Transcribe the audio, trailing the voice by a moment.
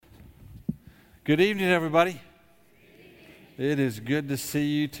Good evening, everybody. It is good to see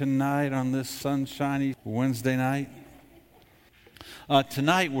you tonight on this sunshiny Wednesday night.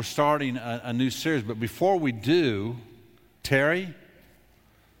 Tonight we're starting a new series, but before we do, Terry,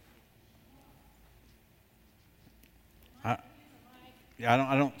 I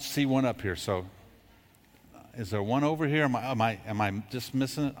don't see one up here. So, is there one over here? Am I just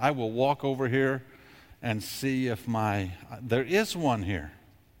missing it? I will walk over here and see if there is one here.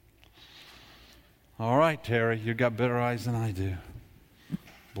 All right, Terry, you got better eyes than I do.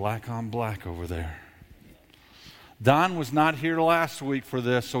 Black on black over there. Don was not here last week for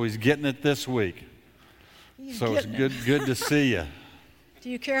this, so he's getting it this week. So it's good to see you.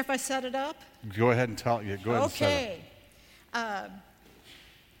 Do you care if I set it up? Go ahead and tell you. Go ahead and set it up.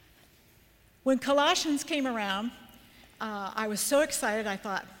 When Colossians came around, I was so excited, I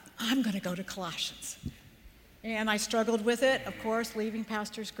thought, I'm going to go to Colossians. And I struggled with it, of course, leaving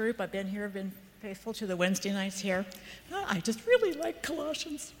Pastor's group. I've been faithful to the Wednesday nights here. I just really like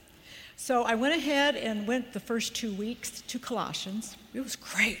Colossians. So I went ahead and went the first 2 weeks to Colossians. It was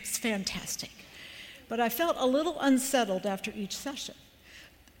great. It's fantastic. But I felt a little unsettled after each session.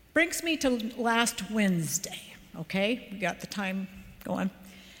 Brings me to last Wednesday, okay? We got the time going.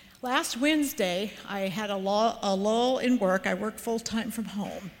 Last Wednesday, I had a lull in work. I work full-time from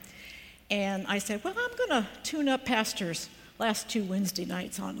home. And I said, well, I'm going to tune up Pastor's last 2 Wednesday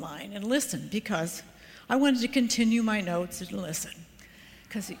nights online and listen, because I wanted to continue my notes and listen,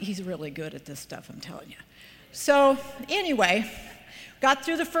 because he's really good at this stuff, I'm telling you. So anyway, got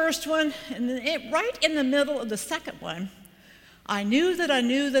through the first one, and then right in the middle of the second one, I knew that I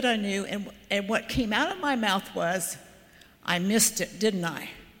knew that I knew, and what came out of my mouth was, I missed it, didn't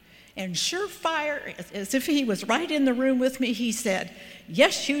I? And surefire, as if he was right in the room with me, he said,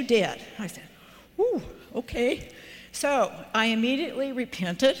 yes, you did. I said, ooh, okay. So I immediately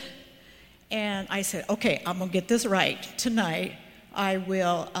repented, and I said, okay, I'm going to get this right. Tonight, I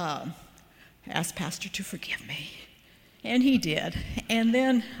will ask Pastor to forgive me. And he did. And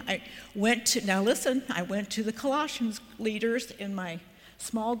then I went to the Colossians leaders in my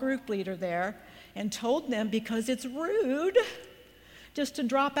small group leader there and told them, because it's rude just to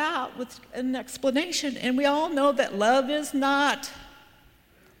drop out with an explanation. And we all know that love is not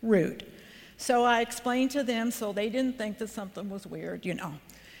rude. So I explained to them so they didn't think that something was weird,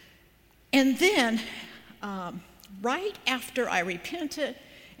 And then, right after I repented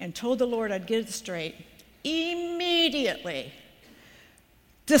and told the Lord I'd get it straight, immediately,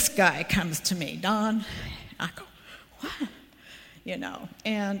 this guy comes to me, Don. I go, what?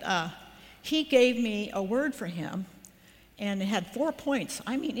 And he gave me a word for him, and it had 4 points.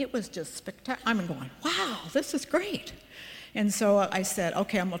 I mean, it was just spectacular. I'm going, wow, this is great. And so I said,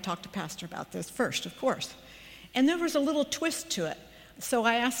 okay, I'm going to talk to Pastor about this first, of course. And there was a little twist to it. So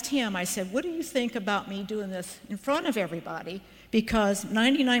I asked him, I said, what do you think about me doing this in front of everybody? Because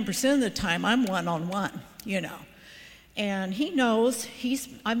 99% of the time, I'm one-on-one, And he knows,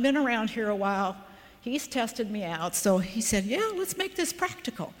 I've been around here a while. He's tested me out. So he said, yeah, let's make this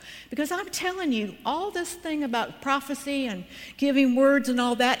practical. Because I'm telling you, all this thing about prophecy and giving words and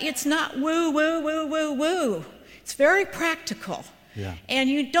all that, it's not woo, woo, woo, woo, woo. It's very practical. Yeah. And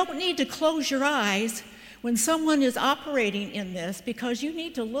you don't need to close your eyes when someone is operating in this, because you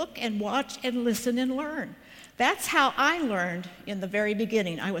need to look and watch and listen and learn. That's how I learned in the very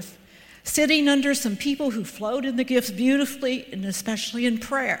beginning. I was sitting under some people who flowed in the gifts beautifully, and especially in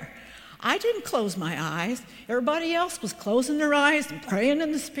prayer. I didn't close my eyes. Everybody else was closing their eyes and praying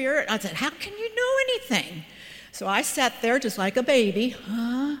in the Spirit. I said, how can you know anything? So I sat there just like a baby,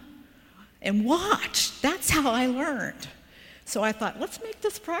 and watched. That's how I learned. So I thought, let's make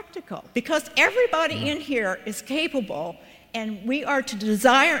this practical, because everybody in here is capable, and we are to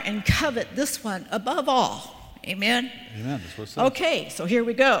desire and covet this one above all. Amen? Amen. That's what's up. Okay, so here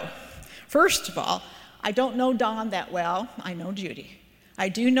we go. First of all, I don't know Don that well. I know Judy. I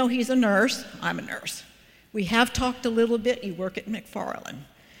do know he's a nurse. I'm a nurse. We have talked a little bit. You work at McFarland.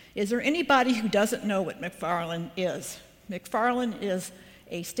 Is there anybody who doesn't know what McFarland is? McFarland is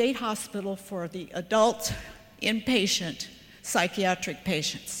a state hospital for the adult inpatient psychiatric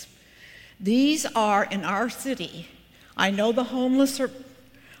patients. These are in our city. I know the homeless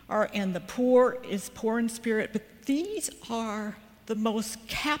are and the poor is poor in spirit, but these are the most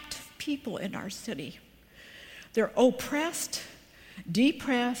captive people in our city. They're oppressed,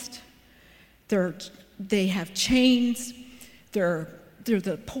 depressed, they have chains, they're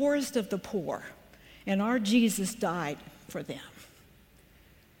the poorest of the poor, and our Jesus died for them.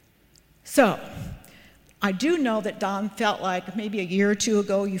 So, I do know that Don felt like maybe a year or two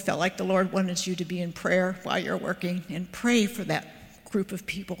ago, you felt like the Lord wanted you to be in prayer while you're working and pray for that group of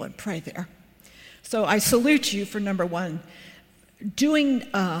people and pray there. So I salute you for, number one, doing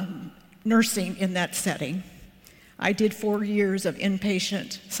nursing in that setting. I did 4 years of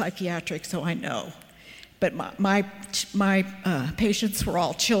inpatient psychiatric, so I know. But my patients were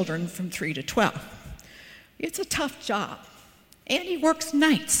all children from 3 to 12. It's a tough job. And he works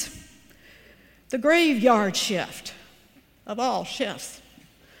nights. The graveyard shift of all shifts.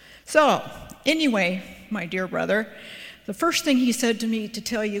 So, anyway, my dear brother, the first thing he said to me to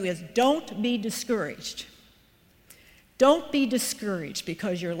tell you is don't be discouraged. Don't be discouraged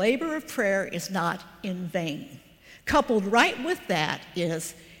because your labor of prayer is not in vain. Coupled right with that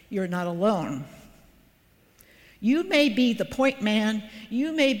is you're not alone. You may be the point man,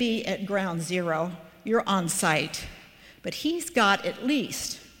 you may be at ground zero, you're on site, but he's got at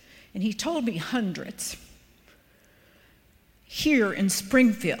least, and he told me hundreds, here in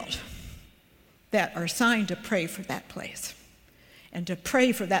Springfield that are assigned to pray for that place and to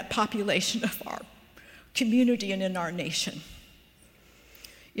pray for that population of our community and in our nation.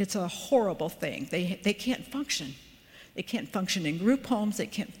 It's a horrible thing. They can't function. They can't function in group homes. They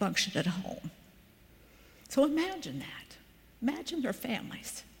can't function at home. So imagine that. Imagine their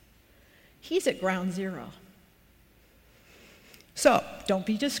families. He's at ground zero. So don't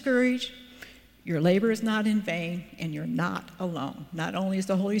be discouraged. Your labor is not in vain, and you're not alone. Not only is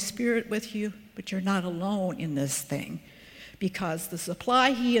the Holy Spirit with you, but you're not alone in this thing, because the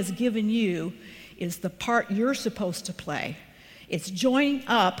supply he has given you is the part you're supposed to play. It's joining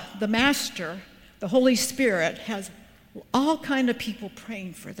up the Master. The Holy Spirit has all kind of people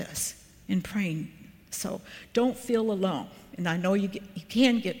praying for this and praying. So don't feel alone. And I know you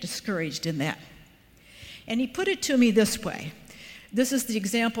can get discouraged in that. And he put it to me this way. This is the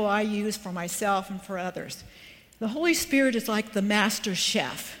example I use for myself and for others. The Holy Spirit is like the master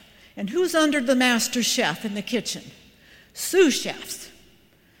chef. And who's under the master chef in the kitchen? Sous chefs.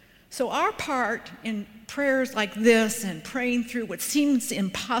 So our part in prayers like this and praying through what seems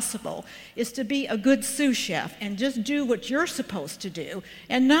impossible is to be a good sous chef and just do what you're supposed to do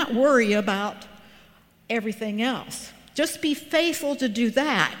and not worry about everything else. Just be faithful to do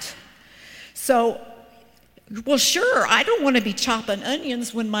that. So, well, sure, I don't want to be chopping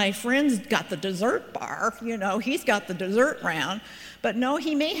onions when my friend's got the dessert bar. You know, he's got the dessert round. But no,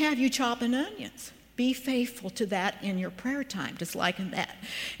 he may have you chopping onions. Be faithful to that in your prayer time, just like in that.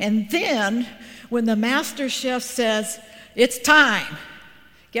 And then, when the master chef says, it's time,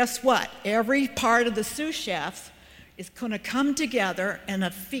 guess what? Every part of the sous chefs is going to come together and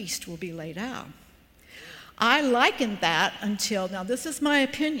a feast will be laid out. I likened that until, now this is my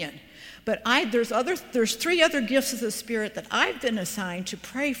opinion, but there's 3 other gifts of the Spirit that I've been assigned to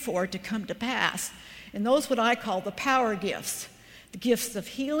pray for to come to pass. And those what I call the power gifts. The gifts of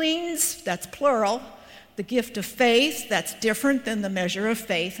healings, that's plural. The gift of faith, that's different than the measure of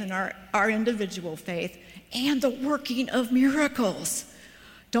faith in our individual faith. And the working of miracles.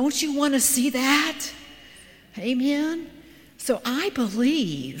 Don't you want to see that? Amen? So I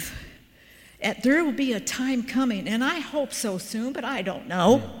believe that there will be a time coming, and I hope so soon, but I don't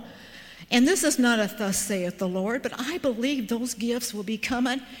know. And this is not a thus saith the Lord, but I believe those gifts will be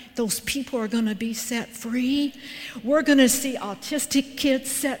coming. Those people are going to be set free. We're going to see autistic kids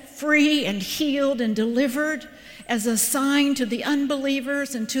set free and healed and delivered as a sign to the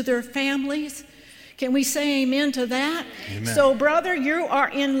unbelievers and to their families. Can we say amen to that? Amen. So, brother, you are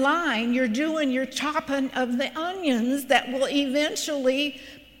in line. You're doing your chopping of the onions that will eventually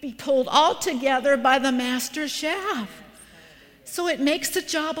be pulled all together by the master chef. So it makes the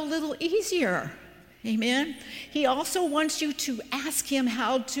job a little easier. Amen? He also wants you to ask him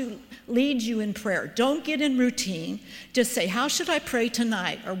how to lead you in prayer. Don't get in routine. Just say, how should I pray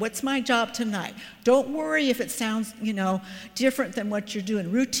tonight? Or what's my job tonight? Don't worry if it sounds, different than what you're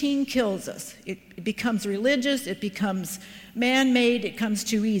doing. Routine kills us. It becomes religious. It becomes man-made. It comes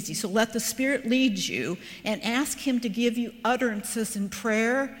too easy. So let the Spirit lead you and ask him to give you utterances in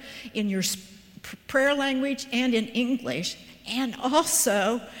prayer, in your prayer language and in English. And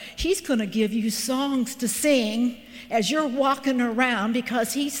also, he's going to give you songs to sing as you're walking around,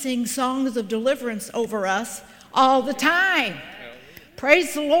 because he sings songs of deliverance over us all the time.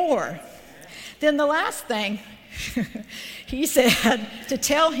 Praise the Lord. Then the last thing, he said to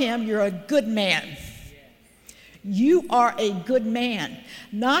tell him you're a good man. You are a good man,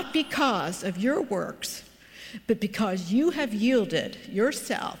 not because of your works, but because you have yielded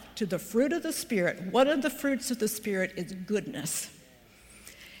yourself to the fruit of the Spirit. One of the fruits of the Spirit is goodness.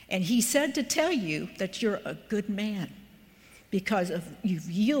 And he said to tell you that you're a good man because you've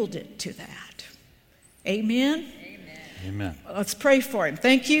yielded to that. Amen? Amen. Let's pray for him.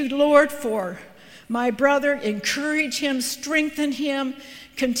 Thank you, Lord, for My brother, encourage him, strengthen him,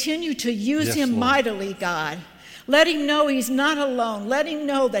 continue to use him Lord. mightily, God. Let him know he's not alone. Let him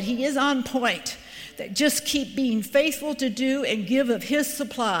know that he is on point. That just keep being faithful to do and give of his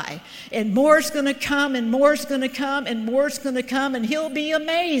supply. And more's going to come, and more's going to come, and more's going to come, and he'll be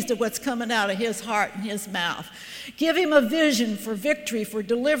amazed at what's coming out of his heart and his mouth. Give him a vision for victory, for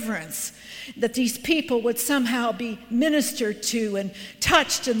deliverance, that these people would somehow be ministered to and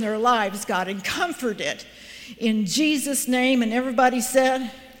touched in their lives, God, and comforted. In Jesus' name, and everybody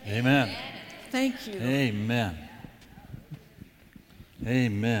said, Amen. Thank you. Amen.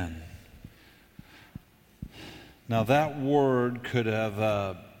 Amen. Now that word could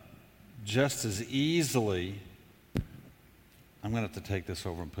have just as easily, I'm going to have to take this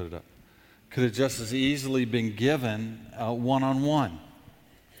over and put it up, could have just as easily been given one-on-one.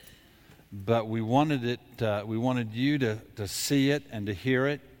 But we wanted you to see it and to hear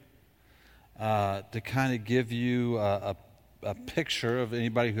it, to kind of give you a picture of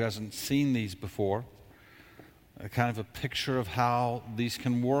anybody who hasn't seen these before, a kind of a picture of how these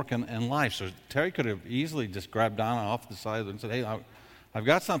can work in life. So Terry could have easily just grabbed Donna off the side and said, hey, I've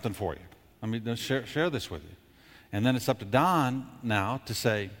got something for you. Let me share this with you. And then it's up to Don now to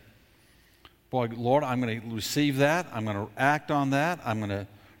say, boy, Lord, I'm going to receive that. I'm going to act on that. I'm going to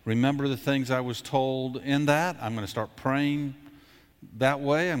remember the things I was told in that. I'm going to start praying that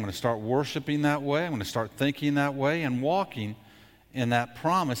way. I'm going to start worshiping that way. I'm going to start thinking that way and walking in that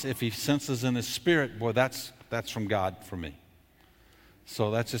promise. If he senses in his spirit, boy, that's from God for me.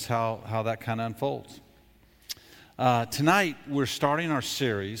 So that's just how that kind of unfolds. Tonight, we're starting our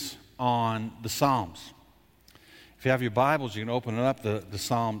series on the Psalms. If you have your Bibles, you can open it up to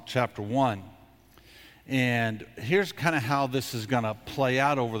Psalm chapter 1. And here's kind of how this is going to play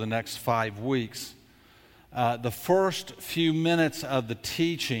out over the next 5 weeks. The first few minutes of the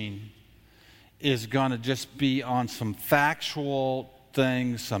teaching is going to just be on some factual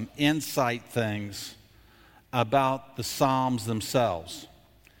things, some insight things about the Psalms themselves.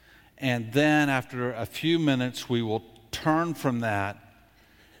 And then after a few minutes, we will turn from that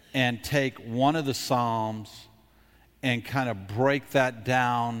and take one of the Psalms and kind of break that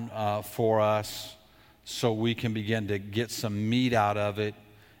down for us so we can begin to get some meat out of it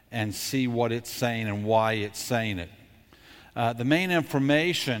and see what it's saying and why it's saying it. The main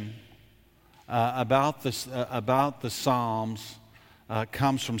information about the Psalms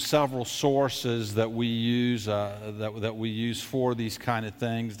comes from several sources that we use that we use for these kind of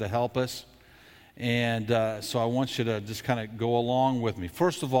things to help us. And so I want you to just kind of go along with me.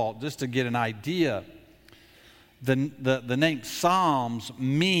 First of all, just to get an idea, the name Psalms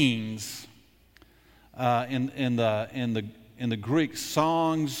means in the Greek,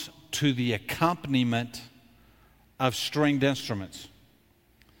 songs to the accompaniment of stringed instruments.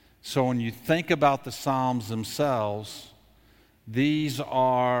 So when you think about the Psalms themselves, these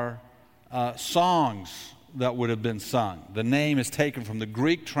are songs that would have been sung. The name is taken from the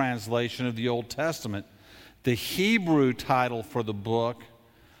Greek translation of the Old Testament. The Hebrew title for the book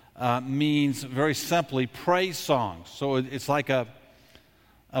means very simply praise songs. So it's like a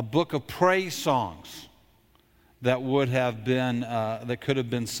book of praise songs that would have been that could have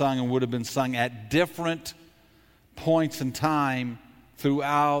been sung and would have been sung at different points in time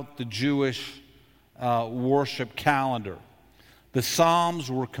throughout the Jewish worship calendar. The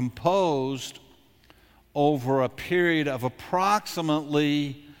Psalms were composed over a period of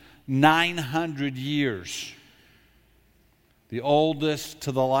approximately 900 years, the oldest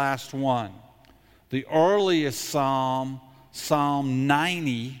to the last one. The earliest psalm, Psalm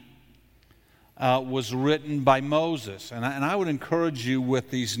 90, was written by Moses. And I would encourage you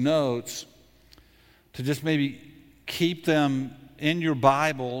with these notes to just maybe keep them in your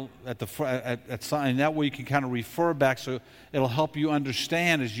Bible and that way you can kind of refer back so it'll help you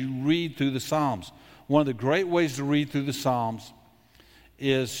understand as you read through the Psalms. One of the great ways to read through the Psalms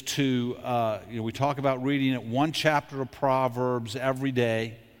is to, we talk about reading it one chapter of Proverbs every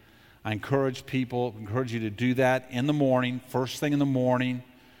day. I encourage you to do that in the morning, first thing in the morning.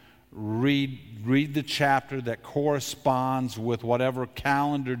 Read the chapter that corresponds with whatever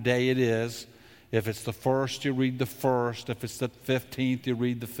calendar day it is. If it's the first, you read the first. If it's the 15th, you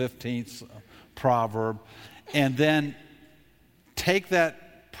read the 15th proverb. And then take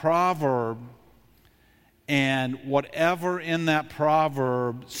that proverb and whatever in that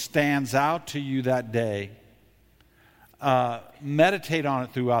proverb stands out to you that day, meditate on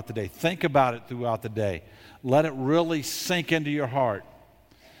it throughout the day. Think about it throughout the day. Let it really sink into your heart.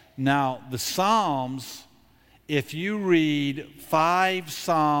 Now, the Psalms, if you read 5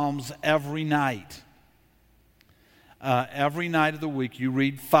 Psalms every night of the week, you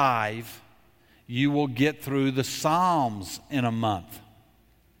read 5, you will get through the Psalms in a month.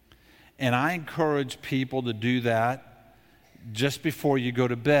 And I encourage people to do that just before you go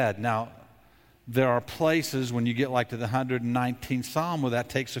to bed. Now, there are places when you get like to the 119th Psalm where that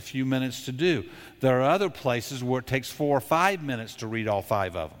takes a few minutes to do. There are other places where it takes 4 or 5 minutes to read all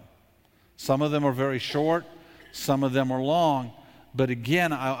 5 of them. Some of them are very short, some of them are long. But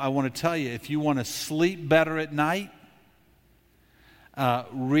again, I want to tell you, if you want to sleep better at night,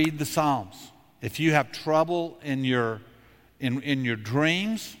 read the Psalms. If you have trouble in your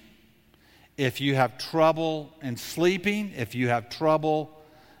dreams, if you have trouble in sleeping, if you have trouble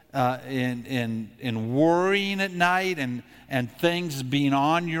in worrying at night and things being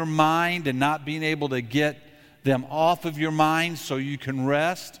on your mind and not being able to get them off of your mind so you can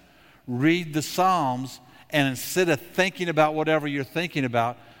rest, read the Psalms, and instead of thinking about whatever you're thinking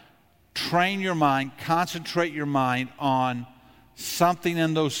about, train your mind, concentrate your mind on something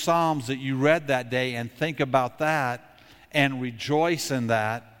in those Psalms that you read that day and think about that and rejoice in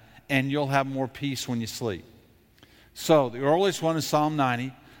that, and you'll have more peace when you sleep. So the earliest one is Psalm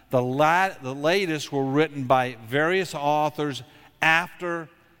 90. The latest were written by various authors after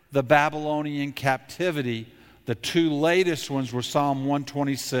the Babylonian captivity. The 2 latest ones were Psalm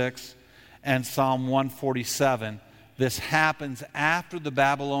 126 and Psalm 147. This happens after the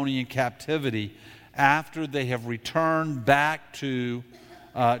Babylonian captivity, after they have returned back to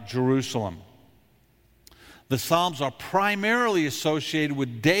Jerusalem. The Psalms are primarily associated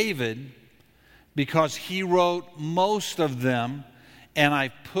with David because he wrote most of them, and I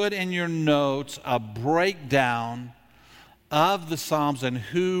put in your notes a breakdown of the Psalms and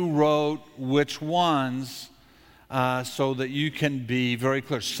who wrote which ones, so that you can be very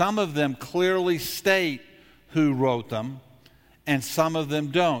clear. Some of them clearly state who wrote them, and some of them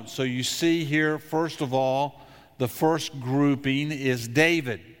don't. So you see here, first of all, the first grouping is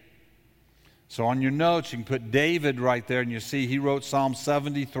David. So on your notes, you can put David right there, and you see he wrote Psalm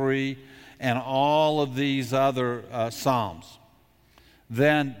 73 and all of these other Psalms.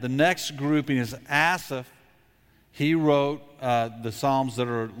 Then the next grouping is Asaph. He wrote the Psalms that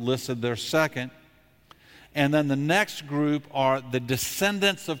are listed there second. And then the next group are the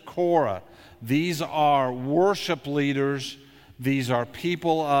descendants of Korah. These are worship leaders. These are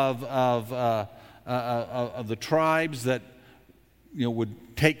people of the tribes that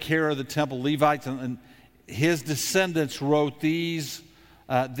would take care of the temple, Levites, and his descendants wrote these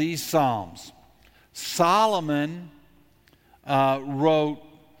Psalms. Solomon wrote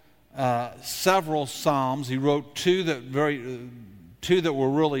several Psalms. He wrote two that we're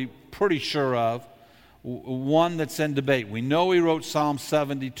really pretty sure of. One that's in debate. We know he wrote Psalm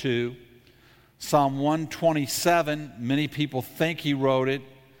 72. Psalm 127, many people think he wrote it.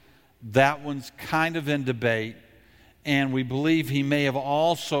 That one's kind of in debate. And we believe he may have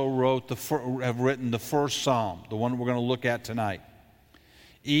also written the first Psalm, the one we're going to look at tonight.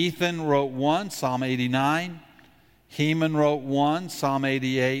 Ethan wrote one, Psalm 89. Heman wrote one, Psalm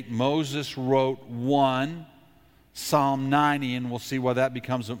 88. Moses wrote one, Psalm 90, and we'll see why that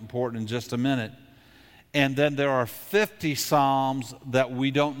becomes important in just a minute. And then there are 50 Psalms that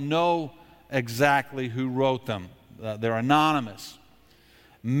we don't know exactly who wrote them. They're anonymous.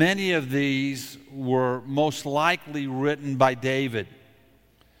 Many of these were most likely written by David.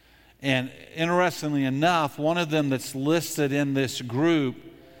 And interestingly enough, one of them that's listed in this group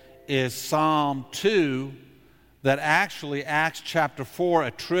is Psalm 2, that actually Acts chapter 4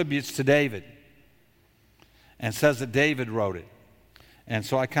 attributes to David and says that David wrote it. And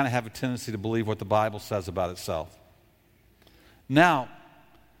so I kind of have a tendency to believe what the Bible says about itself. Now,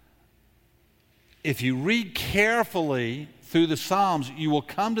 if you read carefully through the Psalms, you will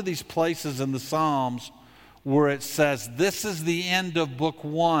come to these places in the Psalms where it says, this is the end of book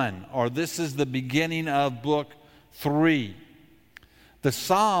 1, or this is the beginning of book 3. The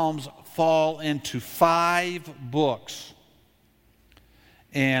Psalms fall into 5 books.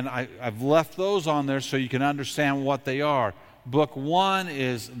 And I've left those on there so you can understand what they are. Book 1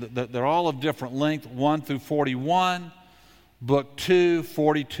 is, they're all of different length, 1 through 41. Book 2,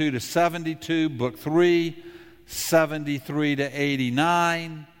 42 to 72. Book 3, 73 to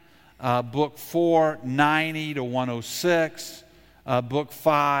 89. Book 4, 90 to 106. Book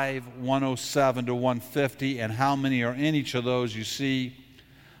 5, 107 to 150. And how many are in each of those you see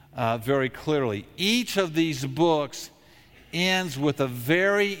very clearly. Each of these books ends with a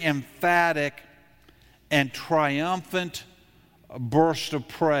very emphatic and triumphant burst of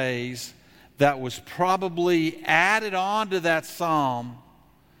praise that was probably added on to that psalm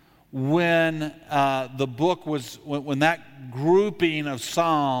when the book was, when that grouping of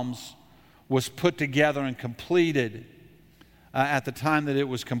psalms was put together and completed. At the time that it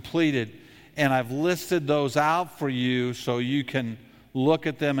was completed, and I've listed those out for you so you can look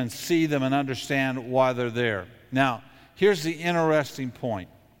at them and see them and understand why they're there. Now, here's the interesting point.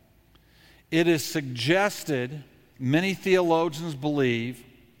 It is suggested, many theologians believe,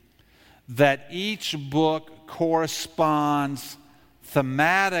 that each book corresponds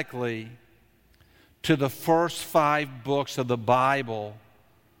thematically to the first 5 books of the Bible,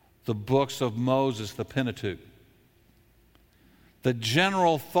 the books of Moses, the Pentateuch. The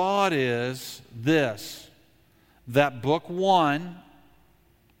general thought is this, that book 1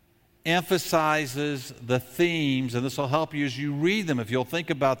 emphasizes the themes, and this will help you as you read them if you'll think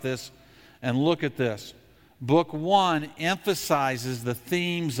about this and look at this. Book 1 emphasizes the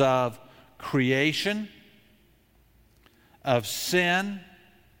themes of creation, of sin,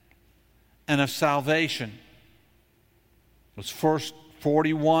 and of salvation. Those first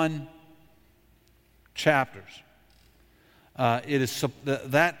 41 chapters.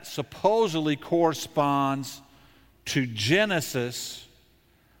 That supposedly corresponds to Genesis,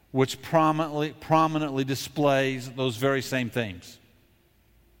 which prominently displays those very same themes.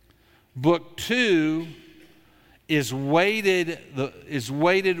 Book 2 is weighted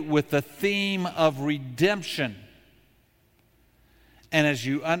with the theme of redemption. And as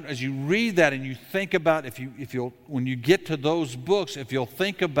you read that and you think about, when you get to those books, if you'll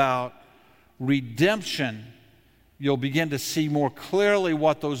think about redemption, you'll begin to see more clearly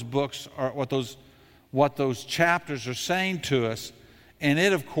what those books are, what those chapters are saying to us. And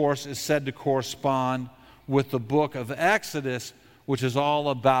it, of course, is said to correspond with the book of Exodus, which is all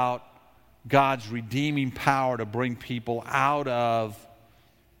about God's redeeming power to bring people out of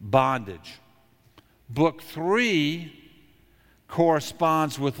bondage. Book 3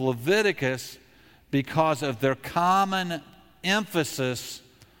 corresponds with Leviticus because of their common emphasis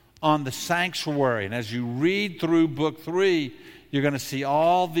on the sanctuary. And as you read through book 3, you're going to see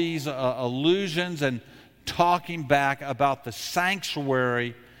all these allusions and talking back about the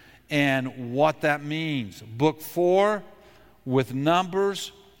sanctuary and what that means. Book 4 with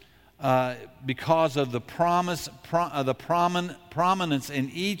Numbers, because of the prominence in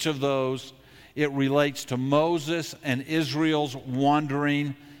each of those, it relates to Moses and Israel's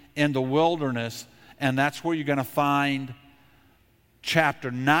wandering in the wilderness, and that's where you're going to find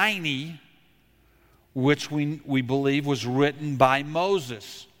chapter 90, which we believe was written by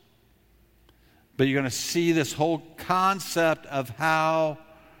Moses. But you're going to see this whole concept of how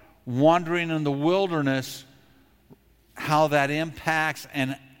wandering in the wilderness, how that impacts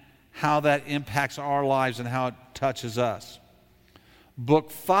our lives and how it touches us.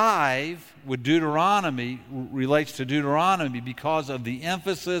 Book 5 with Deuteronomy relates to Deuteronomy because of the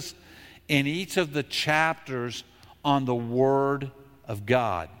emphasis in each of the chapters on the Word of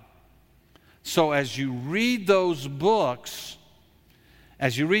God. So as you read those books, and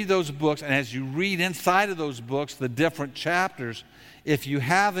as you read inside of those books the different chapters, if you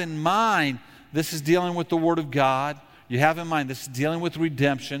have in mind this is dealing with the Word of God, you have in mind this is dealing with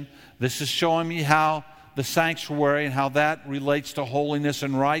redemption, this is showing me how the sanctuary and how that relates to holiness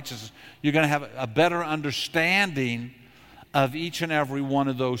and righteousness, you're going to have a better understanding of each and every one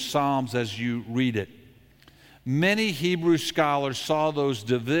of those Psalms as you read it. Many Hebrew scholars saw those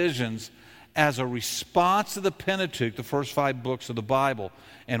divisions as a response to the Pentateuch, the first 5 books of the Bible.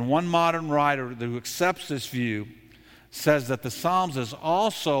 And one modern writer who accepts this view says that the Psalms is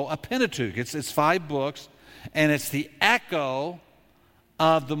also a Pentateuch. It's 5 books, and it's the echo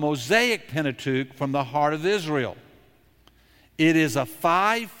of the Mosaic Pentateuch from the heart of Israel. It is a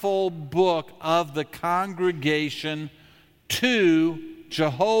 5-fold book of the congregation to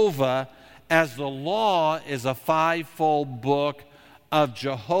Jehovah, as the law is a 5-fold book of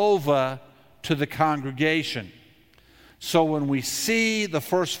Jehovah to the congregation. So when we see the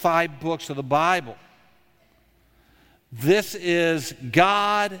first 5 books of the Bible, this is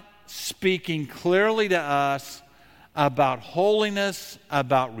God speaking clearly to us about holiness,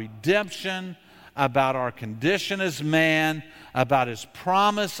 about redemption, about our condition as man, about His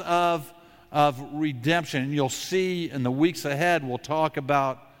promise of redemption. And you'll see in the weeks ahead, we'll talk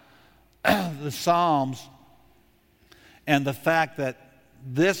about the Psalms and the fact that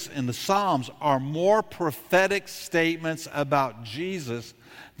this in the Psalms are more prophetic statements about Jesus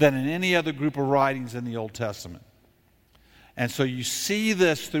than in any other group of writings in the Old Testament. And so you see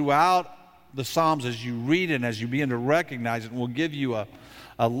this throughout the Psalms as you read it and as you begin to recognize it. And we'll give you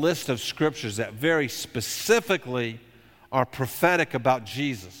a list of scriptures that very specifically are prophetic about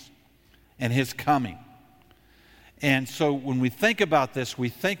Jesus and His coming. And so when we think about this, we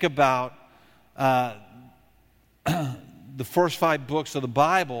think about the first 5 books of the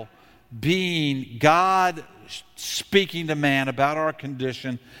Bible being God speaking to man about our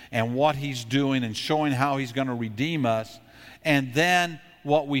condition and what he's doing and showing how he's going to redeem us. And then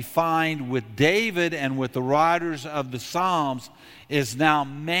what we find with David and with the writers of the Psalms is now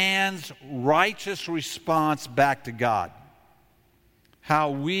man's righteous response back to God. How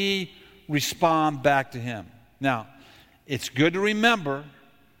we respond back to him. Now, it's good to remember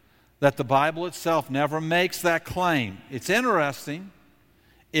that the Bible itself never makes that claim. It's interesting.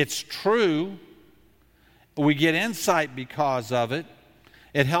 It's true. We get insight because of it.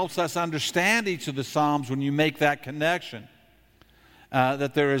 It helps us understand each of the Psalms when you make that connection.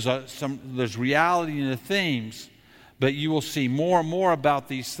 That there's reality in the themes, but you will see more and more about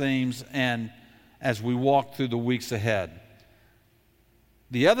these themes and as we walk through the weeks ahead.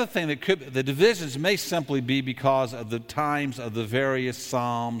 The other thing the divisions may simply be because of the times of the various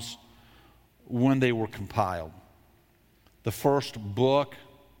Psalms when they were compiled. The first book,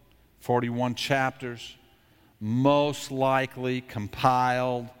 41 chapters, most likely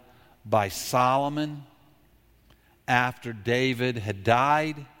compiled by Solomon after David had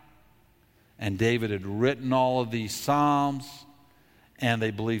died, and David had written all of these Psalms, and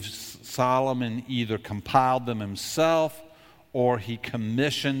they believe Solomon either compiled them himself or he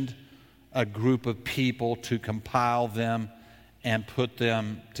commissioned a group of people to compile them and put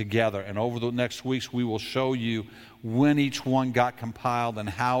them together. And over the next weeks, we will show you when each one got compiled and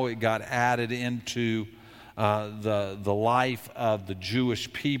how it got added into the life of the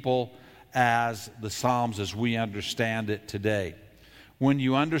Jewish people as the Psalms as we understand it today. When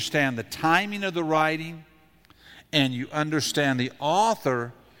you understand the timing of the writing and you understand the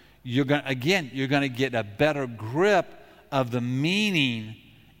author, you're going to get a better grip of the meaning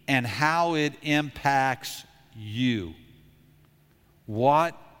and how it impacts you.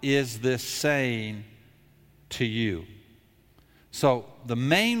 What is this saying to you? So the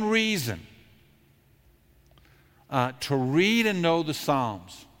main reason to read and know the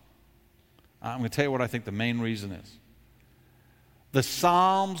Psalms, I'm going to tell you what I think the main reason is. The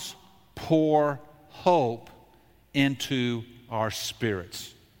Psalms pour hope into our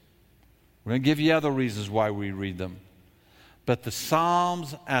spirits. We're going to give you other reasons why we read them. But the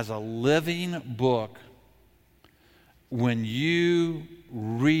Psalms as a living book, when you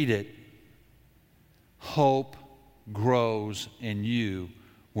read it, hope grows in you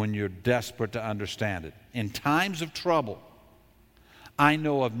when you're desperate to understand it. In times of trouble, I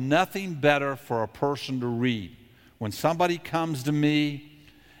know of nothing better for a person to read. When somebody comes to me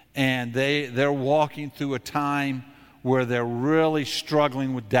and they're walking through a time where they're really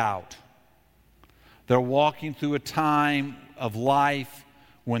struggling with doubt. They're walking through a time of life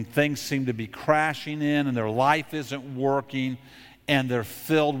when things seem to be crashing in and their life isn't working and they're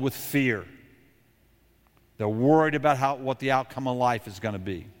filled with fear. They're worried about what the outcome of life is going to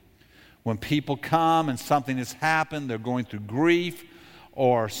be. When people come and something has happened, they're going through grief,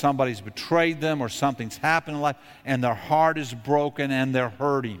 or somebody's betrayed them, or something's happened in life, and their heart is broken and they're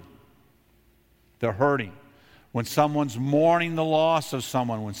hurting. They're hurting. When someone's mourning the loss of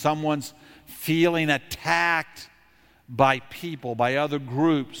someone, when someone's feeling attacked by people, by other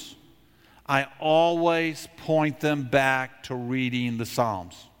groups, I always point them back to reading the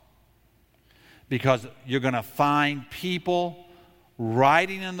Psalms. Because you're going to find people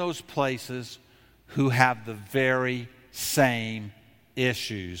writing in those places who have the very same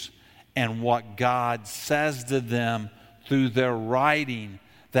issues and what God says to them through their writing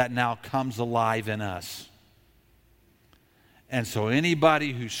that now comes alive in us. And so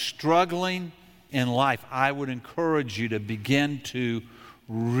anybody who's struggling in life, I would encourage you to begin to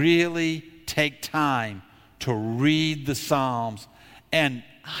really take time to read the Psalms and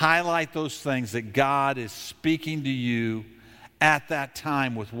highlight those things that God is speaking to you at that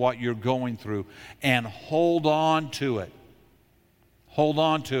time with what you're going through, and hold on to it. Hold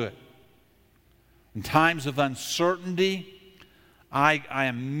on to it. In times of uncertainty, I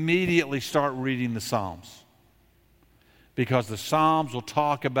immediately start reading the Psalms, because the Psalms will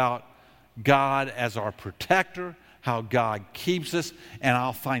talk about God as our protector, how God keeps us, and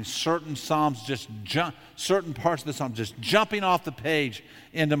I'll find certain Psalms certain parts of the Psalm just jumping off the page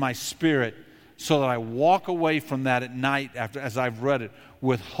into my spirit, so that I walk away from that at night as I've read it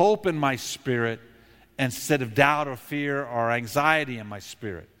with hope in my spirit instead of doubt or fear or anxiety in my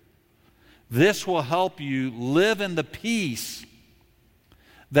spirit. This will help you live in the peace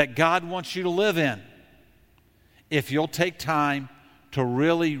that God wants you to live in if you'll take time to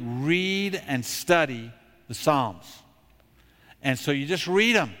really read and study the Psalms. And so you just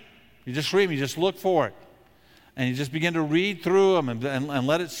read them. You just read them. You just look for it. And you just begin to read through them and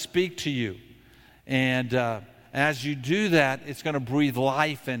let it speak to you. And as you do that, it's going to breathe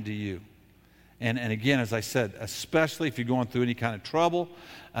life into you. And again, as I said, especially if you're going through any kind of trouble,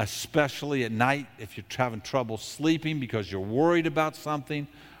 especially at night if you're having trouble sleeping because you're worried about something,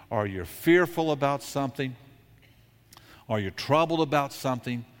 or you're fearful about something, or you're troubled about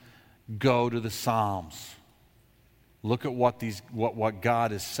something, go to the Psalms. Look at what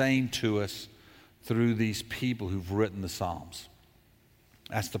God is saying to us through these people who've written the Psalms.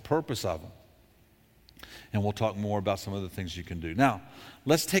 That's the purpose of them. And we'll talk more about some of the things you can do. Now,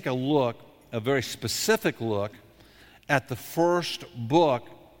 let's take a very specific look at the first book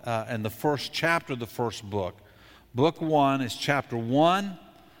and the first chapter of the first book. Book 1 is chapter 1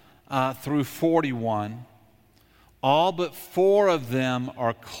 through 41. All but 4 of them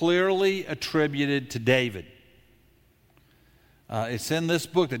are clearly attributed to David. It's in this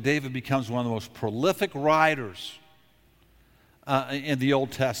book that David becomes one of the most prolific writers in the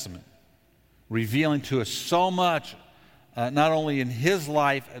Old Testament, revealing to us so much, not only in his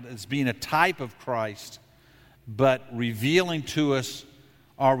life as being a type of Christ, but revealing to us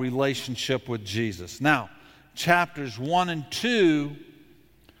our relationship with Jesus. Now, chapters 1 and 2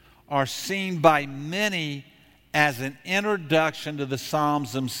 are seen by many as an introduction to the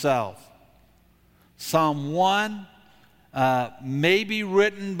Psalms themselves. Psalm 1 may be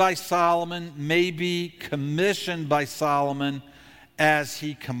written by Solomon, may be commissioned by Solomon as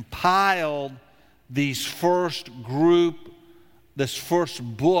he compiled this first book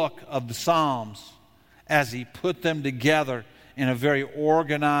of the Psalms, as he put them together in a very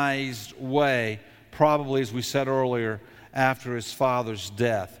organized way, probably, as we said earlier, after his father's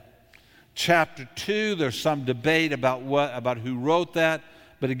death. Chapter 2, there's some debate about who wrote that,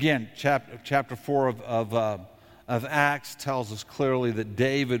 but again, chapter 4 of Acts tells us clearly that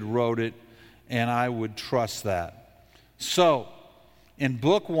David wrote it, and I would trust that. So, in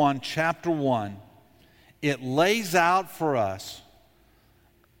book 1, chapter 1, it lays out for us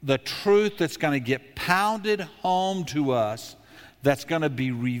the truth that's going to get pounded home to us, that's going to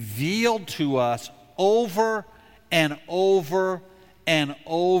be revealed to us over and over and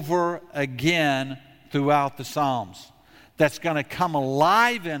over again throughout the Psalms. That's going to come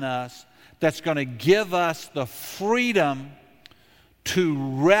alive in us, that's going to give us the freedom to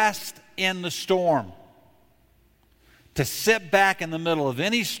rest in the storm, to sit back in the middle of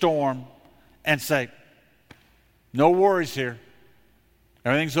any storm and say, no worries here.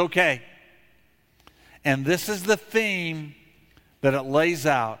 Everything's okay. And this is the theme that it lays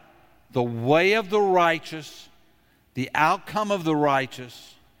out: the way of the righteous, the outcome of the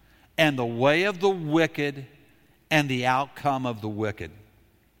righteous, and the way of the wicked, and the outcome of the wicked.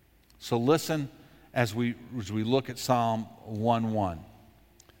 So listen as we look at Psalm 1:1.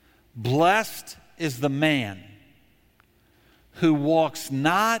 Blessed is the man who walks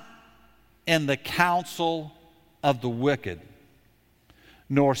not in the counsel of the wicked,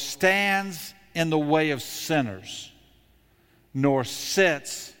 nor stands in the way of sinners, nor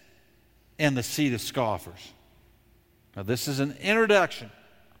sits in the seat of scoffers. Now, this is an introduction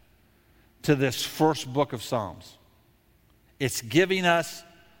to this first book of Psalms. It's giving us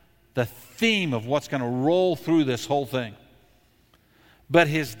the theme of what's going to roll through this whole thing. But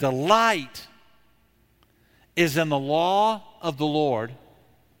his delight is in the law of the Lord,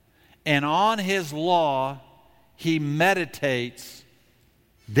 and on his law he meditates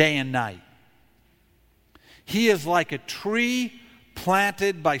day and night. He is like a tree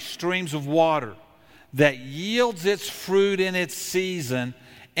planted by streams of water that yields its fruit in its season,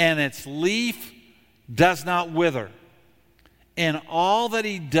 and its leaf does not wither. In all that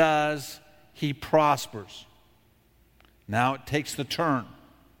he does, he prospers. Now it takes the turn.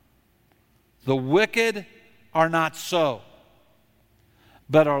 The wicked are not so,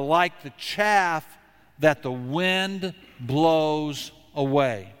 but are like the chaff that the wind blows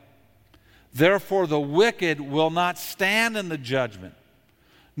away. Therefore the wicked will not stand in the judgment,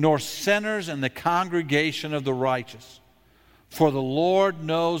 nor sinners in the congregation of the righteous. For the Lord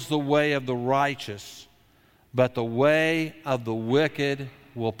knows the way of the righteous, but the way of the wicked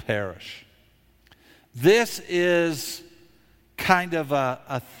will perish. This is kind of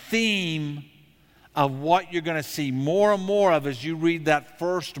a theme of what you're going to see more and more of as you read that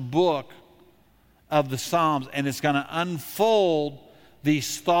first book of the Psalms. And it's going to unfold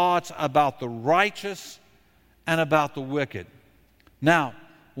these thoughts about the righteous and about the wicked. Now,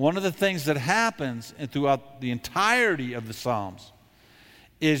 one of the things that happens throughout the entirety of the Psalms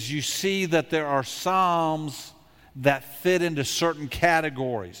is you see that there are Psalms that fit into certain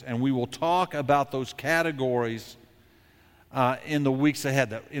categories. And we will talk about those categories in the weeks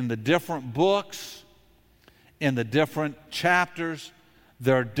ahead. In the different books, in the different chapters,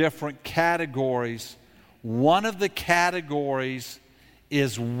 there are different categories. One of the categories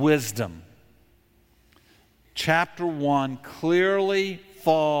is wisdom. chapter 1 clearly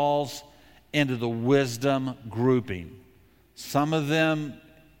falls into the wisdom grouping. Some of them,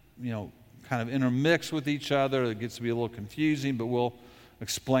 kind of intermix with each other. It gets to be a little confusing, but we'll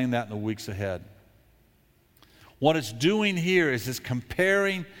explain that in the weeks ahead. What it's doing here is it's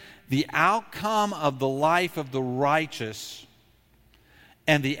comparing the outcome of the life of the righteous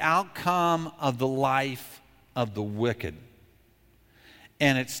and the outcome of the life of the wicked.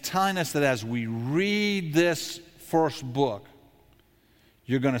 And it's telling us that as we read this first book,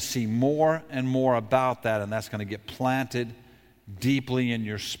 you're going to see more and more about that, and that's going to get planted deeply in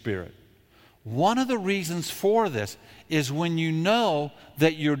your spirit. One of the reasons for this is when you know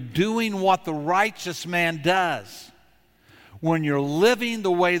that you're doing what the righteous man does. When you're living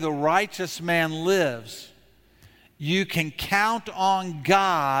the way the righteous man lives, you can count on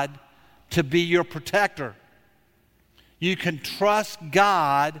God to be your protector. You can trust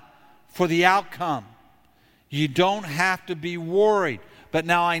God for the outcome. You don't have to be worried. But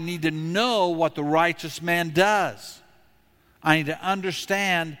now I need to know what the righteous man does. I need to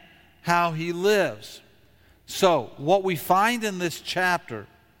understand how he lives. So, what we find in this chapter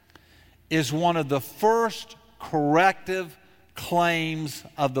is one of the first corrective claims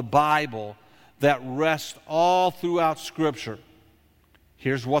of the Bible that rest all throughout Scripture.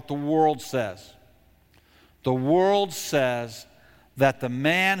 Here's what the world says. The world says that the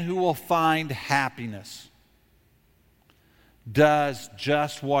man who will find happiness does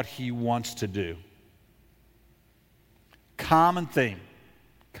just what he wants to do. Common theme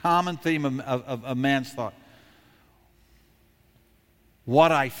of man's thought.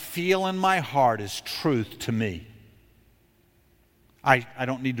 What I feel in my heart is truth to me. I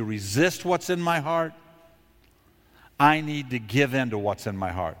don't need to resist what's in my heart. I need to give in to what's in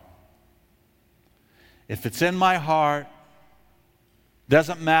my heart. If it's in my heart,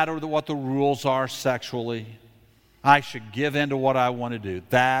 doesn't matter what the rules are sexually, I should give in to what I want to do.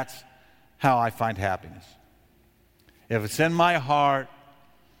 That's how I find happiness. If it's in my heart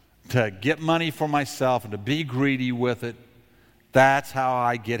to get money for myself and to be greedy with it, that's how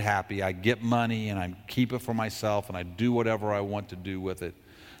I get happy. I get money and I keep it for myself and I do whatever I want to do with it.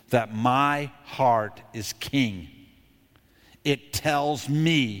 That my heart is king. It tells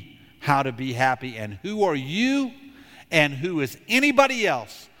me how to be happy. And who are you and who is anybody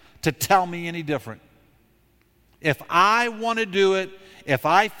else to tell me any different? If I want to do it, if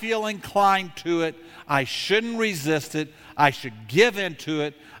I feel inclined to it, I shouldn't resist it. I should give into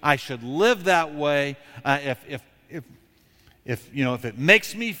it. I should live that way. If it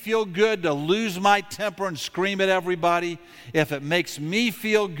makes me feel good to lose my temper and scream at everybody, if it makes me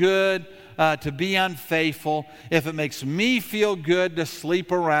feel good to be unfaithful, if it makes me feel good to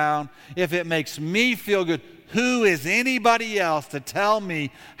sleep around, if it makes me feel good, who is anybody else to tell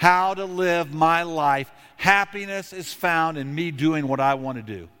me how to live my life? Happiness is found in me doing what I want to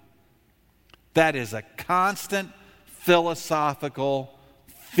do. That is a constant philosophical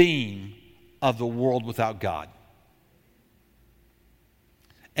theme of the world without God.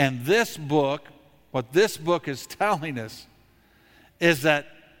 And this book, what this book is telling us, is that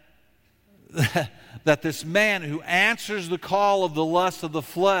this man who answers the call of the lust of the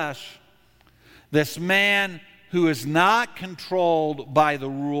flesh, this man who is not controlled by the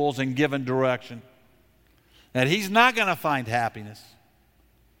rules and given direction, that he's not going to find happiness.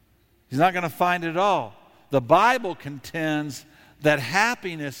 He's not going to find it at all. The Bible contends that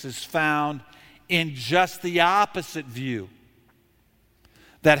happiness is found in just the opposite view.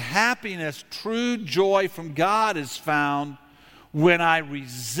 That happiness, true joy from God, is found when I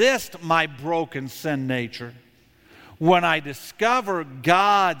resist my broken sin nature, when I discover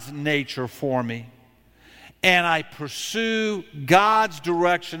God's nature for me, and I pursue God's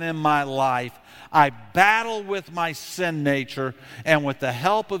direction in my life. I battle with my sin nature, and with the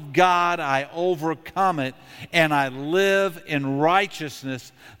help of God, I overcome it, and I live in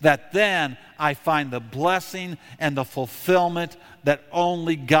righteousness, that then I find the blessing and the fulfillment that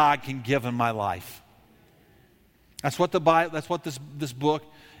only God can give in my life. That's what the Bible, that's what this book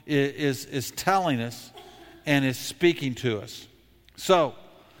is telling us and is speaking to us. So,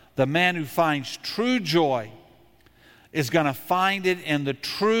 the man who finds true joy is going to find it in the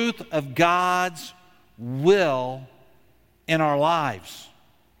truth of God's will in our lives.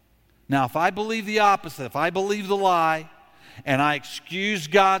 Now, if I believe the opposite, if I believe the lie, and I excuse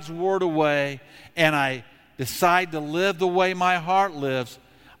God's word away, and I decide to live the way my heart lives,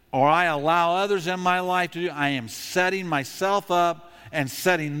 or I allow others in my life to do, I am setting myself up and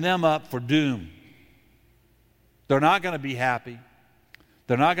setting them up for doom. They're not going to be happy.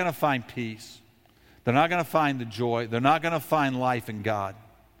 They're not going to find peace. They're not going to find the joy. They're not going to find life in God.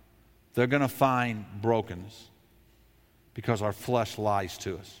 They're going to find brokenness. because our flesh lies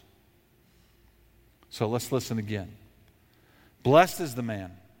to us. So let's listen again. Blessed is the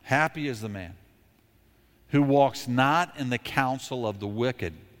man, happy is the man, who walks not in the counsel of the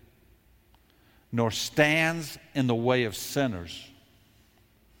wicked, nor stands in the way of sinners,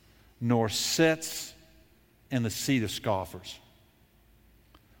 nor sits in the seat of scoffers.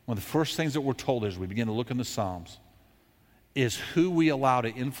 One of the first things that we're told as we begin to look in the Psalms is who we allow to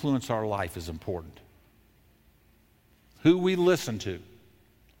influence our life is important. Who we listen to,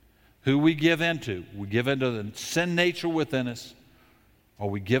 who we give into. We give into the sin nature within us, or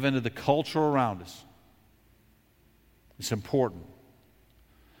we give into the culture around us. It's important.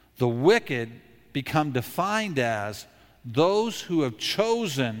 The wicked become defined as those who have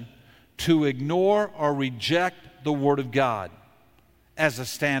chosen to ignore or reject the Word of God as a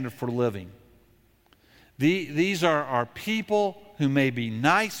standard for living. These are people who may be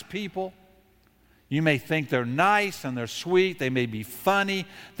nice people. You may think they're nice and they're sweet. They may be funny.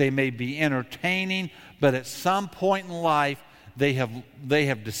 They may be entertaining. But at some point in life, they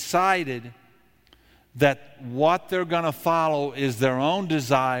have decided that what they're going to follow is their own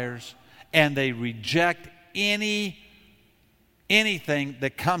desires, and they reject anything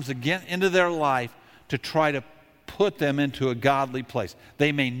that comes again into their life to try to put them into a godly place.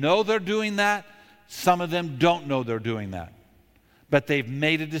 They may know they're doing that. Some of them don't know they're doing that. But they've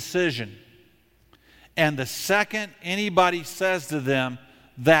made a decision. And the second anybody says to them,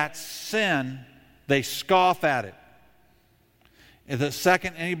 that's sin, they scoff at it. And the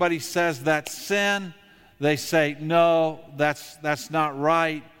second anybody says that's sin, they say, no, that's not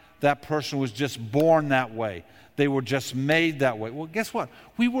right. That person was just born that way. They were just made that way. Well, guess what?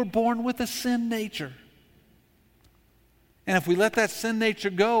 We were born with a sin nature. And if we let that sin nature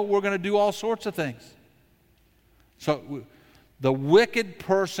go, we're going to do all sorts of things. So the wicked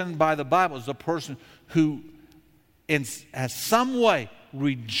person by the Bible is the person who has some way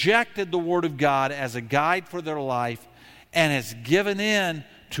rejected the Word of God as a guide for their life and has given in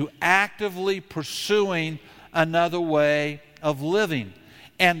to actively pursuing another way of living.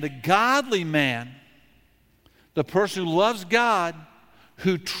 And the godly man, the person who loves God,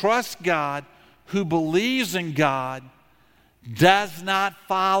 who trusts God, who believes in God, does not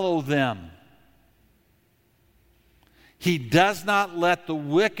follow them. He does not let the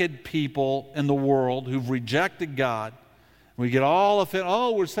wicked people in the world who've rejected God, we get all offended,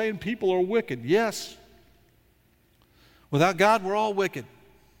 oh, we're saying people are wicked. Yes. Without God, we're all wicked.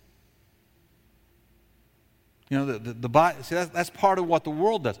 You know, the Bible, see, that's part of what the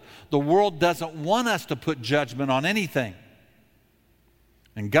world does. The world doesn't want us to put judgment on anything.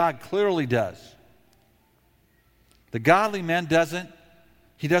 And God clearly does. The godly man doesn't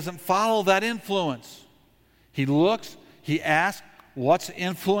follow that influence. He looks, he asks, what's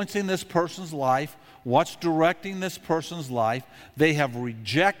influencing this person's life? What's directing this person's life? They have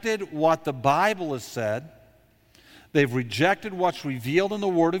rejected what the Bible has said. They've rejected what's revealed in the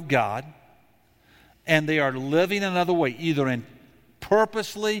Word of God. And they are living another way, either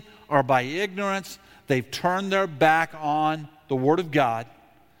purposely or by ignorance. They've turned their back on the Word of God.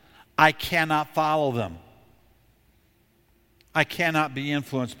 I cannot follow them. I cannot be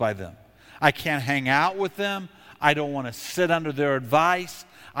influenced by them. I can't hang out with them. I don't want to sit under their advice.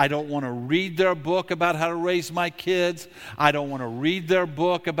 I don't want to read their book about how to raise my kids. I don't want to read their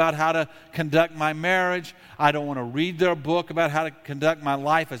book about how to conduct my marriage. I don't want to read their book about how to conduct my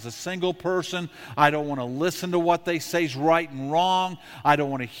life as a single person. I don't want to listen to what they say is right and wrong. I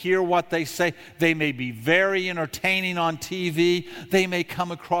don't want to hear what they say. They may be very entertaining on TV. They may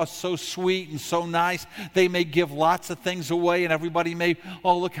come across so sweet and so nice. They may give lots of things away, and everybody may,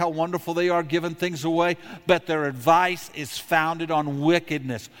 oh, look how wonderful they are giving things away. But their advice is founded on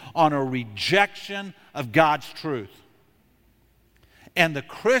wickedness, on a rejection of God's truth. And the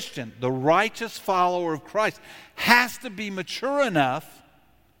Christian, the righteous follower of Christ, has to be mature enough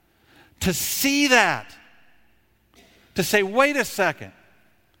to see that. To say, wait a second.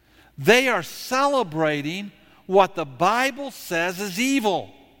 They are celebrating what the Bible says is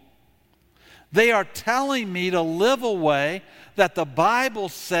evil. They are telling me to live a way that the Bible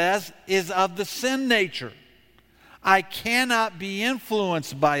says is of the sin nature. I cannot be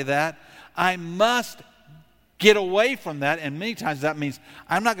influenced by that. I must get away from that, and many times that means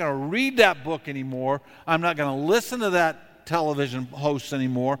I'm not going to read that book anymore. I'm not going to listen to that television host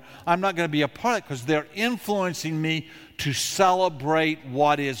anymore. I'm not going to be a part of it because they're influencing me to celebrate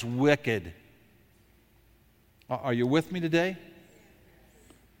what is wicked. Are you with me today?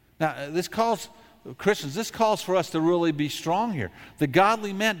 Now, Christians, this calls for us to really be strong here. The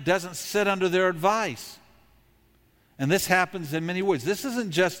godly man doesn't sit under their advice. And this happens in many ways. This isn't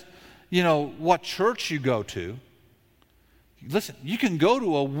just, what church you go to. Listen, you can go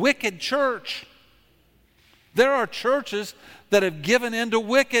to a wicked church. There are churches that have given in to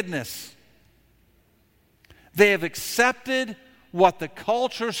wickedness. They have accepted what the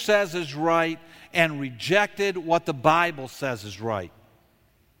culture says is right and rejected what the Bible says is right.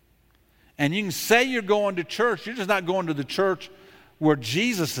 And you can say you're going to church, you're just not going to the church where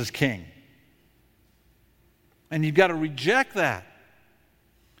Jesus is king. And you've got to reject that.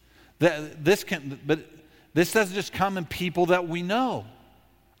 But this doesn't just come in people that we know.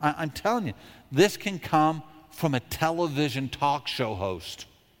 I'm telling you, this can come from a television talk show host.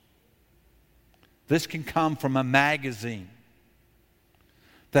 This can come from a magazine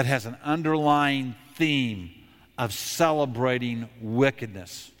that has an underlying theme of celebrating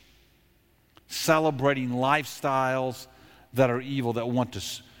wickedness, celebrating lifestyles that are evil, that want to,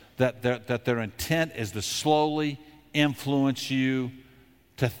 that their intent is to slowly influence you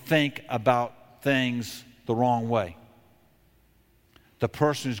to think about things the wrong way. The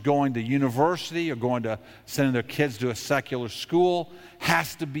person who's going to university or going to sending their kids to a secular school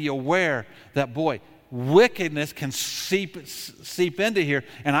has to be aware that, boy, wickedness can seep into here,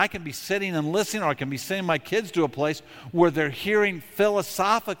 and I can be sitting and listening, or I can be sending my kids to a place where they're hearing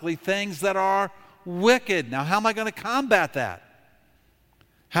philosophically things that are wicked. Now, how am I going to combat that?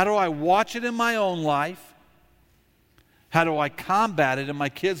 How do I watch it in my own life? How do I combat it in my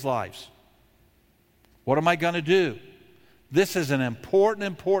kids' lives? What am I going to do? This is an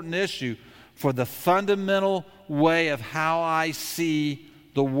important issue for the fundamental way of how I see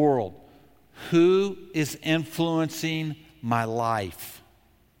the world. Who is influencing my life?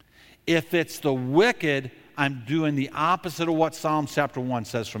 If it's the wicked, I'm doing the opposite of what Psalm chapter 1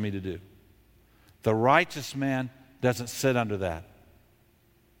 says for me to do. The righteous man doesn't sit under that.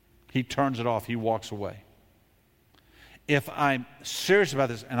 He turns it off. He walks away. If I'm serious about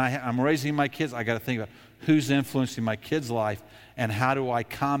this and I'm raising my kids, I got to think about who's influencing my kids' life and how do I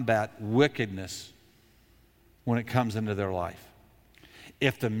combat wickedness when it comes into their life.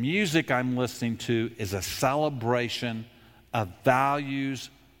 If the music I'm listening to is a celebration of values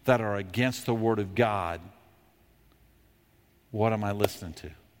that are against the Word of God, what am I listening to?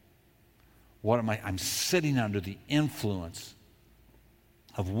 I'm sitting under the influence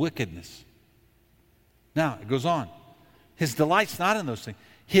of wickedness. Now, it goes on. His delight's not in those things.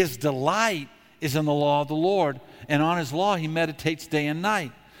 His delight is in the law of the Lord, and on His law He meditates day and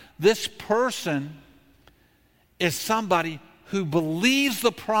night. This person is somebody who believes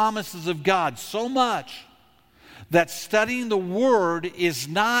the promises of God so much that studying the Word is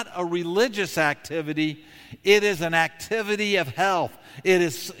not a religious activity, it is an activity of health. It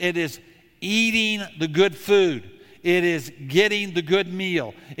is eating the good food. It is getting the good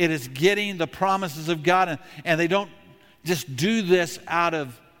meal. It is getting the promises of God. And they don't just do this out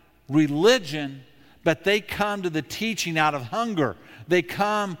of religion, but they come to the teaching out of hunger. They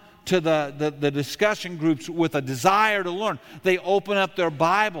come to the discussion groups with a desire to learn. They open up their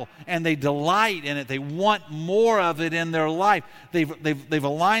Bible and they delight in it. They want more of it in their life. They've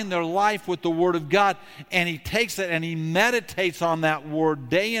aligned their life with the Word of God, and he takes it and he meditates on that Word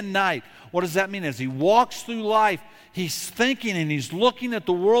day and night. What does that mean? As he walks through life, he's thinking and he's looking at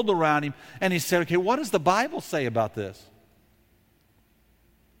the world around him, and he said, okay, what does the Bible say about this?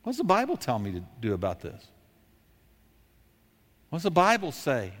 What does the Bible tell me to do about this? What does the Bible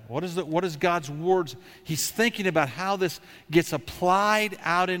say? What is God's words? He's thinking about how this gets applied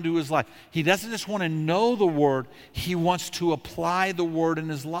out into his life. He doesn't just want to know the Word, he wants to apply the Word in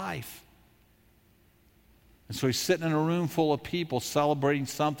his life. And so he's sitting in a room full of people celebrating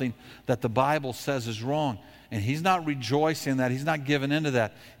something that the Bible says is wrong. And he's not rejoicing in that. He's not giving into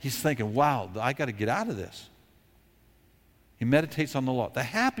that. He's thinking, wow, I got to get out of this. He meditates on the law. The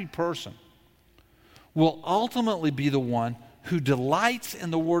happy person will ultimately be the one who delights in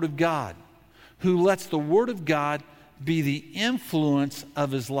the Word of God, who lets the Word of God be the influence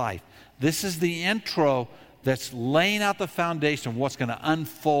of his life. This is the intro that's laying out the foundation of what's going to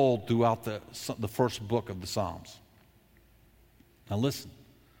unfold throughout the first book of the Psalms. Now listen,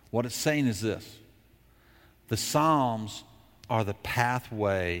 what it's saying is this. The Psalms are the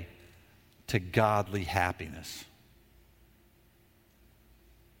pathway to godly happiness.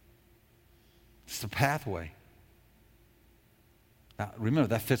 It's the pathway. Now, remember,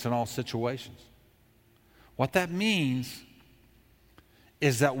 that fits in all situations. What that means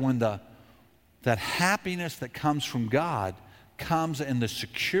is that when that happiness that comes from God comes in the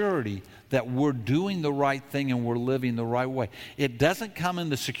security that we're doing the right thing and we're living the right way. It doesn't come in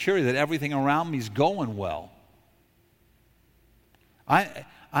the security that everything around me is going well. I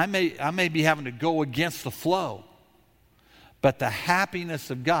may be having to go against the flow, but the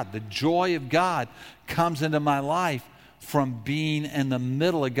happiness of God, the joy of God comes into my life from being in the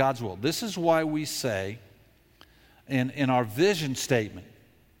middle of God's will. This is why we say in our vision statement,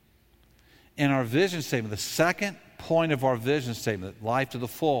 the second point of our vision statement, life to the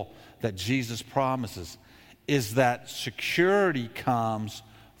full, that Jesus promises, is that security comes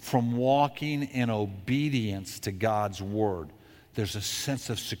from walking in obedience to God's word. There's a sense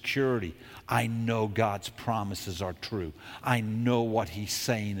of security. I know God's promises are true. I know what he's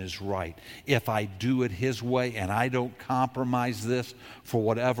saying is right. If I do it his way and I don't compromise this for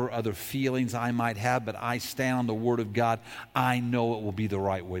whatever other feelings I might have, but I stand on the word of God, I know it will be the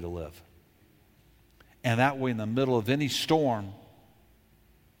right way to live. And that way, in the middle of any storm,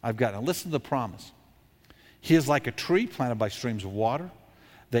 I've got, now listen to the promise. He is like a tree planted by streams of water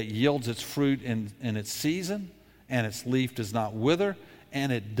that yields its fruit in its season, and its leaf does not wither,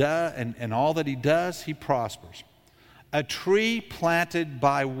 and all that he does, he prospers. A tree planted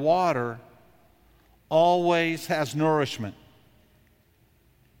by water always has nourishment.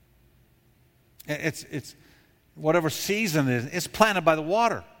 It's whatever season it is, it's planted by the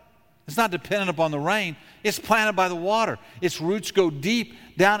water. It's not dependent upon the rain. It's planted by the water. Its roots go deep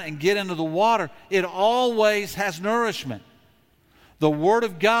down and get into the water. It always has nourishment. The Word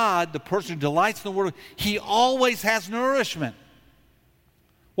of God, the person who delights in the Word, he always has nourishment.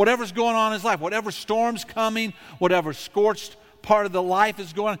 Whatever's going on in his life, whatever storm's coming, whatever scorched part of the life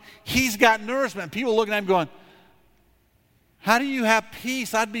is going on, he's got nourishment. People looking at him going, how do you have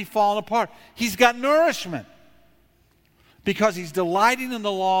peace? I'd be falling apart. He's got nourishment. Because he's delighting in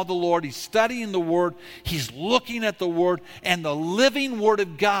the law of the Lord, he's studying the Word, he's looking at the Word, and the living Word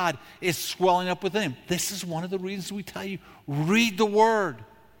of God is swelling up within him. This is one of the reasons we tell you, read the Word,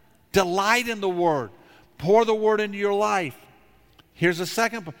 delight in the Word, pour the Word into your life. Here's a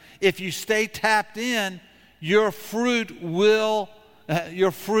second point. If you stay tapped in, your fruit will grow.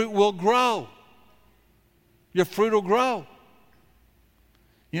 Your fruit will grow.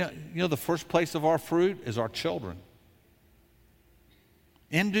 You know the first place of our fruit is our children.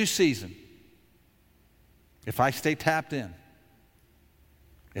 In due season, if I stay tapped in,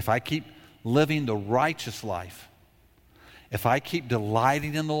 if I keep living the righteous life, if I keep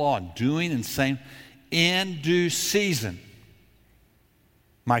delighting in the law and doing and saying, in due season,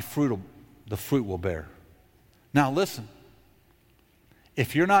 the fruit will bear. Now listen,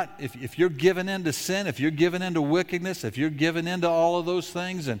 if you're giving in to sin, if you're giving in to wickedness, if you're giving in to all of those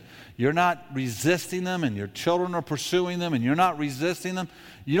things and you're not resisting them and your children are pursuing them and you're not resisting them,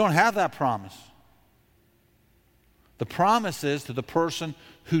 you don't have that promise. The promise is to the person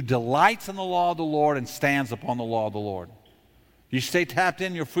who delights in the law of the Lord and stands upon the law of the Lord. You stay tapped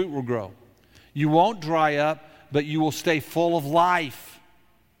in, your fruit will grow. You won't dry up, but you will stay full of life.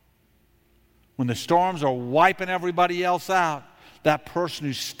 When the storms are wiping everybody else out, that person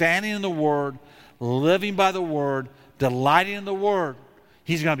who's standing in the Word, living by the Word, delighting in the Word,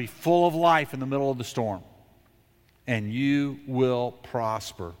 he's going to be full of life in the middle of the storm. And you will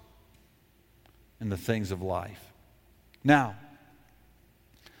prosper in the things of life. Now,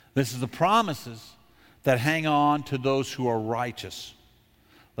 this is the promises that hang on to those who are righteous.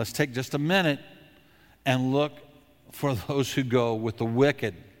 Let's take just a minute and look for those who go with the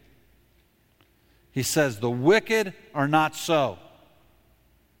wicked. He says, the wicked are not so.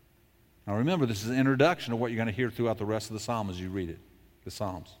 Now remember, this is an introduction to what you're going to hear throughout the rest of the psalm as you read it, the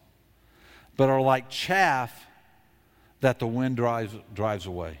Psalms. But are like chaff that the wind drives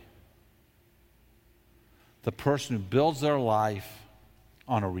away. The person who builds their life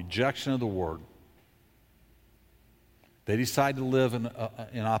on a rejection of the Word. They decide to live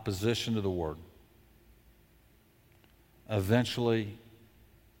in opposition to the Word. Eventually,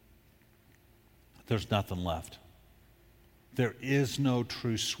 there's nothing left. There is no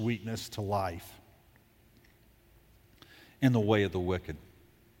true sweetness to life in the way of the wicked.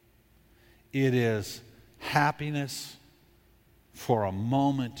 It is happiness for a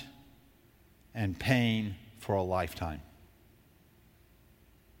moment and pain for a lifetime.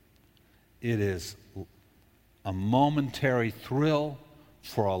 It is a momentary thrill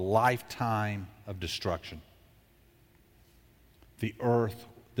for a lifetime of destruction.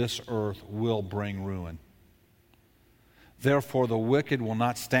 This earth will bring ruin. Therefore, the wicked will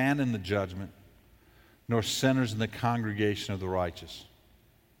not stand in the judgment, nor sinners in the congregation of the righteous.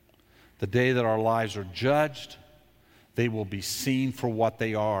 The day that our lives are judged, they will be seen for what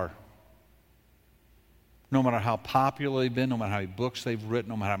they are. No matter how popular they've been, no matter how many books they've written,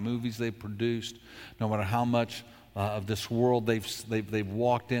 no matter how many movies they've produced, no matter how much of this world they've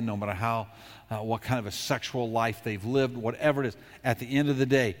walked in, no matter how what kind of a sexual life they've lived, whatever it is, at the end of the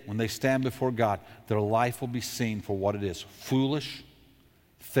day, when they stand before God, their life will be seen for what it is: foolish,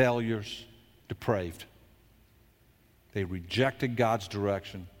 failures, depraved. They rejected God's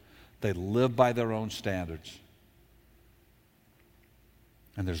direction. They lived by their own standards.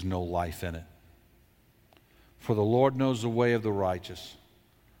 And there's no life in it. For the Lord knows the way of the righteous,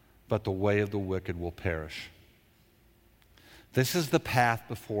 but the way of the wicked will perish. This is the path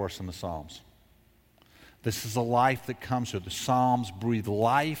before us in the Psalms. This is a life that comes here. The Psalms breathe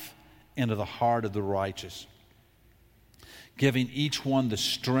life into the heart of the righteous, giving each one the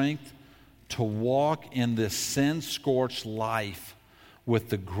strength to walk in this sin-scorched life with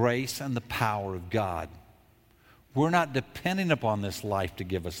the grace and the power of God. We're not depending upon this life to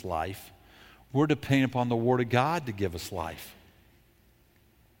give us life. We're depending upon the Word of God to give us life.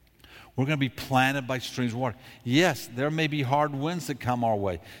 We're going to be planted by streams of water. Yes, there may be hard winds that come our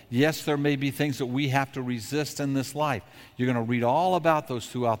way. Yes, there may be things that we have to resist in this life. You're going to read all about those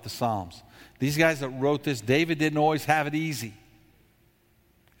throughout the Psalms. These guys that wrote this, David didn't always have it easy.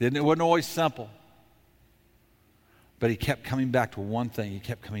 It wasn't always simple. But he kept coming back to one thing. He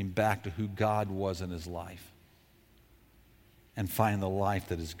kept coming back to who God was in his life and finding the life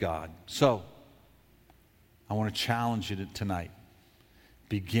that is God. So, I want to challenge you tonight.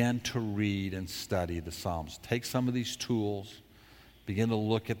 Begin to read and study the Psalms. Take some of these tools, begin to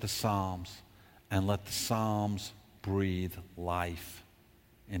look at the Psalms, and let the Psalms breathe life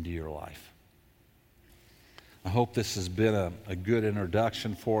into your life. I hope this has been a good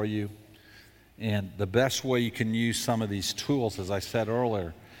introduction for you. And the best way you can use some of these tools, as I said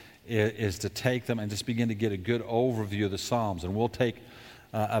earlier, is to take them and just begin to get a good overview of the Psalms. And we'll take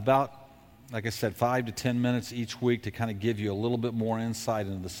about, like I said, 5 to 10 minutes each week to kind of give you a little bit more insight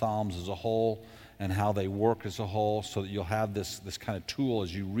into the Psalms as a whole and how they work as a whole, so that you'll have this kind of tool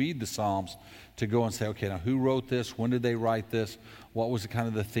as you read the Psalms to go and say, okay, now who wrote this? When did they write this? What was the kind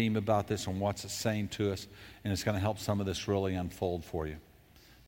of the theme about this, and what's it saying to us? And it's going to help some of this really unfold for you.